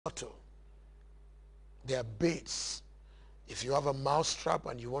subtle. They are baits. If you have a mouse trap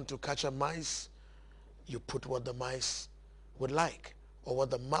and you want to catch a mice, you put what the mice would like or what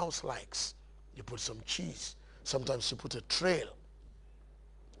the mouse likes. You put some cheese. Sometimes you put a trail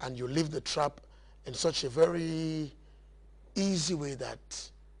and you leave the trap in such a very easy way that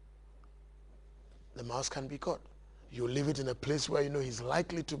the mouse can be caught. You leave it in a place where you know he's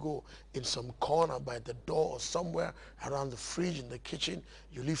likely to go, in some corner by the door or somewhere around the fridge, in the kitchen.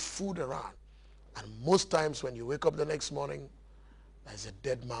 You leave food around. And most times when you wake up the next morning, there's a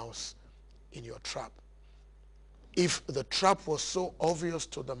dead mouse in your trap. If the trap was so obvious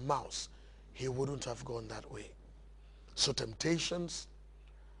to the mouse, he wouldn't have gone that way. So temptations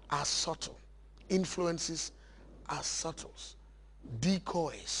are subtle. Influences are subtle.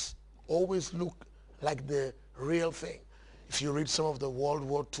 Decoys always look like the real thing. If you read some of the World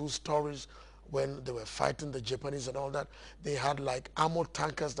War II stories, when they were fighting the Japanese and all that, they had like armored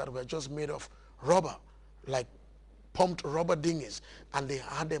tankers that were just made of rubber, like pumped rubber dinghies, and they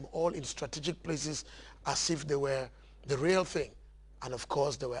had them all in strategic places as if they were the real thing. And of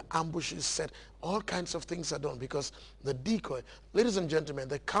course there were ambushes set. All kinds of things are done because the decoy, ladies and gentlemen,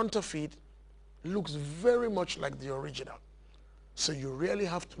 the counterfeit looks very much like the original. So you really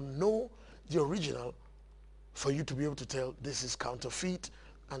have to know the original for you to be able to tell this is counterfeit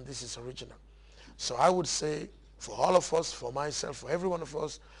and this is original. So I would say for all of us, for myself, for every one of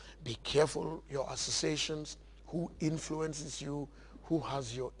us, be careful your associations, who influences you, who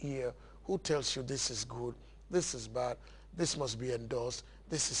has your ear, who tells you this is good, this is bad, this must be endorsed,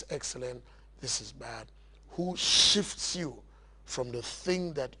 this is excellent, this is bad, who shifts you from the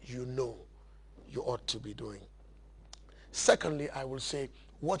thing that you know you ought to be doing. Secondly, I will say,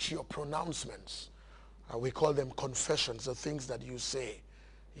 watch your pronouncements. We call them confessions, the things that you say.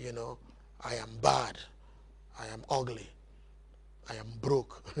 You know, I am bad, I am ugly, I am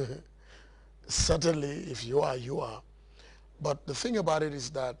broke. Certainly, if you are, you are. But the thing about it is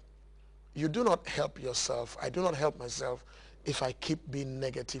that you do not help yourself. I do not help myself if I keep being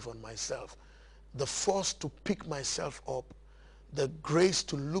negative on myself. The force to pick myself up, the grace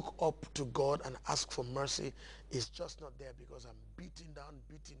to look up to God and ask for mercy is just not there because I'm beaten down,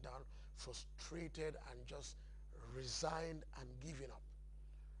 frustrated, and just resigned and giving up.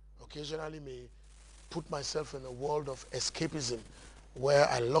 Occasionally may put myself in a world of escapism where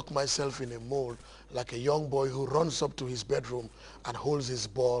I lock myself in a mold like a young boy who runs up to his bedroom and holds his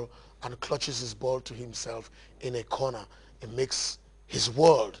ball and clutches his ball to himself in a corner. It makes his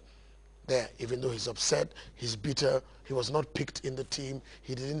world there, even though he's upset, he's bitter, he was not picked in the team,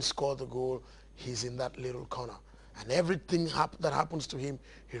 he didn't score the goal, he's in that little corner. And everything that happens to him,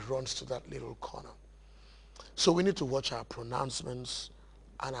 he runs to that little corner. So we need to watch our pronouncements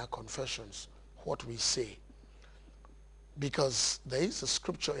and our confessions, what we say. Because there is a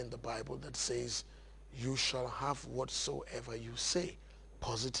scripture in the Bible that says, you shall have whatsoever you say,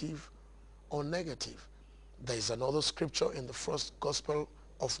 positive or negative. There is another scripture in the first gospel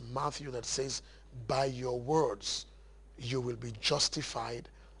of Matthew that says, by your words you will be justified,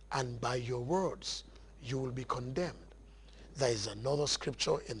 and by your words you will be condemned. There is another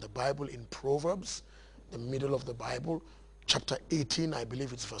scripture in the Bible in Proverbs, the middle of the Bible, chapter 18, I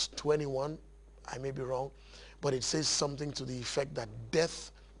believe it's verse 21, I may be wrong, but it says something to the effect that death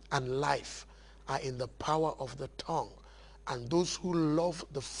and life are in the power of the tongue, and those who love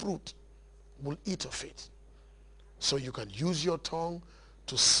the fruit will eat of it. So you can use your tongue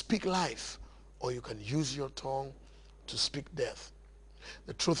to speak life, or you can use your tongue to speak death.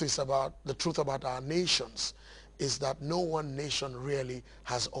 The truth about our nations is that no one nation really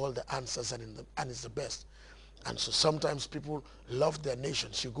has all the answers and is the best. And so sometimes people love their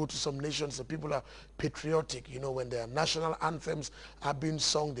nations. You go to some nations, the people are patriotic. You know, when their national anthems are being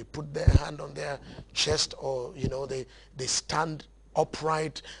sung, they put their hand on their chest, or, you know, they stand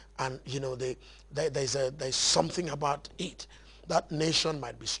upright, and, you know, there's something about it. That nation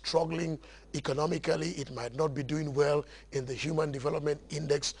might be struggling economically. It might not be doing well in the Human Development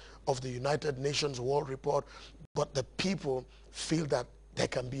Index of the United Nations World Report, but the people feel that there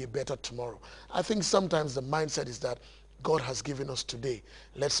can be a better tomorrow. I think sometimes the mindset is that God has given us today.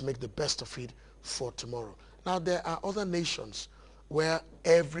 Let's make the best of it for tomorrow. Now, there are other nations where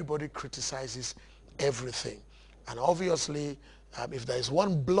everybody criticizes everything. And obviously, if there is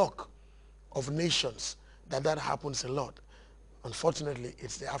one block of nations that happens a lot, unfortunately,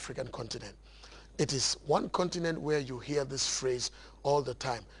 it's the African continent. It is one continent where you hear this phrase all the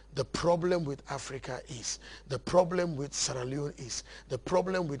time. The problem with Africa is, the problem with Sierra Leone is, the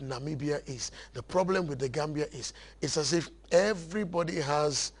problem with Namibia is, the problem with the Gambia is. It's as if everybody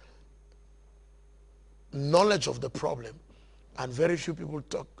has knowledge of the problem and very few people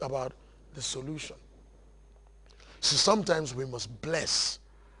talk about the solution. So sometimes we must bless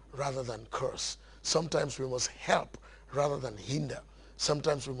rather than curse. Sometimes we must help rather than hinder.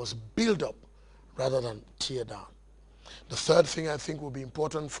 Sometimes we must build up rather than tear down. The third thing I think will be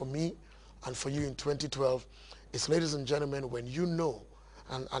important for me and for you in 2012 is, ladies and gentlemen, when you know,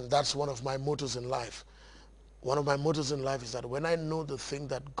 and that's one of my mottos in life. One of my mottos in life is that when I know the thing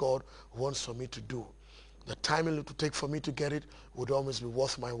that God wants for me to do, the time it will take for me to get it would always be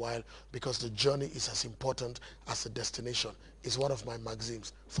worth my while, because the journey is as important as the destination. It's one of my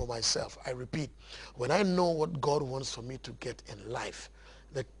maxims for myself. I repeat, when I know what God wants for me to get in life,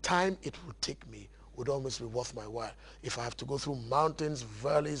 the time it will take me would always be worth my while. If I have to go through mountains,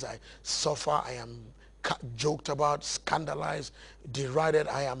 valleys, I suffer, I am joked about, scandalized, derided,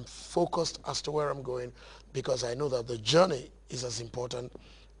 I am focused as to where I'm going, because I know that the journey is as important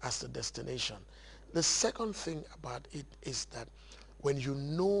as the destination. The second thing about it is that when you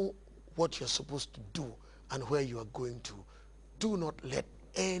know what you're supposed to do and where you are going to, do not let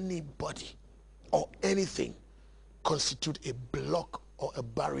anybody or anything constitute a block or a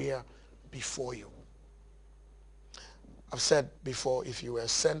barrier before you. I've said before, if you were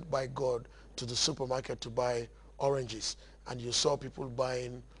sent by God to the supermarket to buy oranges and you saw people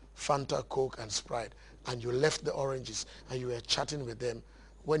buying Fanta, Coke and Sprite, and you left the oranges and you were chatting with them,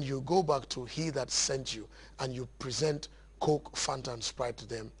 when you go back to he that sent you and you present Coke, Fanta and Sprite to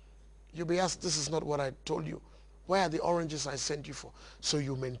them, you'll be asked, this is not what I told you. Where are the oranges I sent you for? So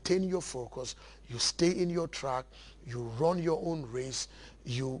you maintain your focus, you stay in your track, you run your own race,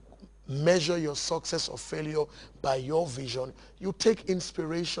 you measure your success or failure by your vision, you take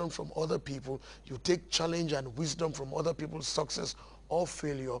inspiration from other people, you take challenge and wisdom from other people's success or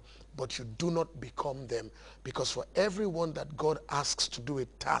failure, but you do not become them. Because for everyone that God asks to do a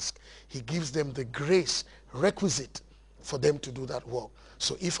task, he gives them the grace requisite for them to do that work.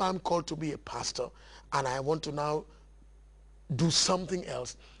 So if I'm called to be a pastor and I want to now do something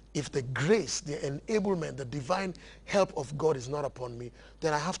else, if the grace, the enablement, the divine help of God is not upon me,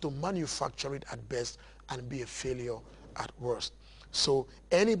 then I have to manufacture it at best and be a failure at worst. So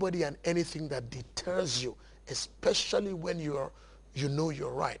anybody and anything that deters you, especially when you know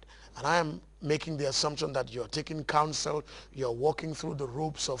you're right, and I am making the assumption that you're taking counsel, you're walking through the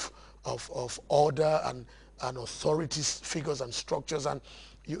ropes of order and authorities, figures and structures, and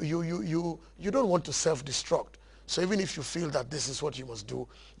you don't want to self-destruct. So even if you feel that this is what you must do,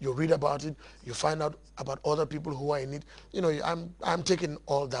 you read about it, you find out about other people who are in it. You know, I'm taking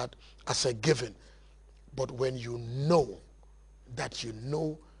all that as a given. But when you know that you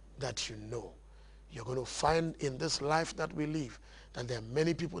know that you know, you're going to find in this life that we live that there are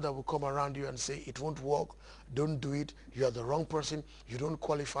many people that will come around you and say, it won't work, don't do it, you are the wrong person, you don't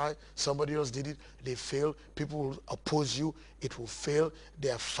qualify, somebody else did it, they fail, people will oppose you, it will fail, they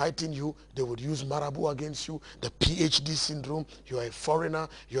are fighting you, they would use Marabu against you, the PhD syndrome, you are a foreigner,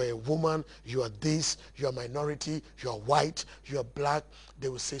 you are a woman, you are this, you are minority, you are white, you are black. They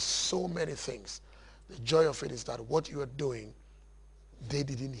will say so many things. The joy of it is that what you are doing, they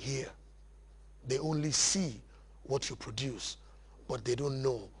didn't hear. They only see what you produce, but they don't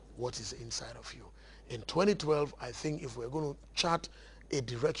know what is inside of you. In 2012, I think if we're going to chart a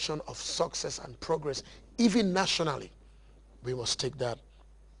direction of success and progress, even nationally, we must take that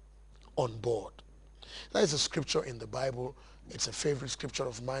on board. That is a scripture in the Bible. It's a favorite scripture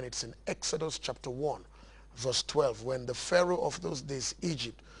of mine. It's in Exodus chapter 1, verse 12, when the Pharaoh of those days,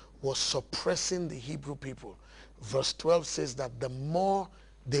 Egypt, was suppressing the Hebrew people. Verse 12 says that the more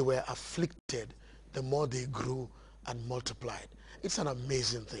they were afflicted, the more they grew and multiplied. It's an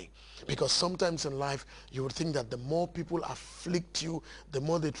amazing thing, because sometimes in life you would think that the more people afflict you, the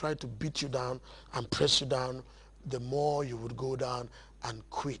more they try to beat you down and press you down, the more you would go down and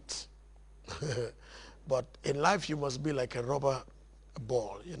quit. But in life you must be like a rubber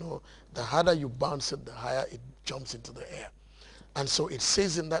ball. You know, the harder you bounce it, the higher it jumps into the air. And so it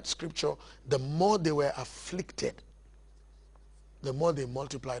says in that scripture, the more they were afflicted, the more they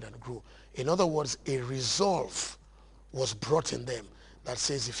multiplied and grew. In other words, a resolve was brought in them that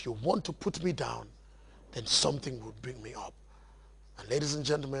says, if you want to put me down, then something will bring me up. And ladies and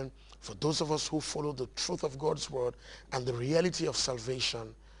gentlemen, for those of us who follow the truth of God's word and the reality of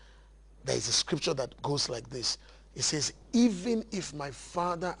salvation, there is a scripture that goes like this. It says, even if my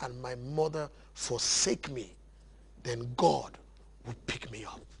father and my mother forsake me, then God will pick me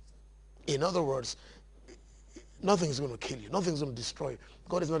up. In other words, nothing is going to kill you. Nothing is going to destroy you.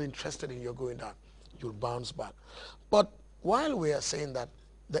 God is not interested in your going down. You'll bounce back. But while we are saying that,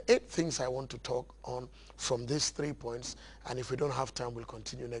 the 8 things I want to talk on from these 3 points, and if we don't have time, we'll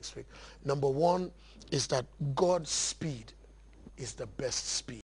continue next week. Number 1 is that God's speed is the best speed.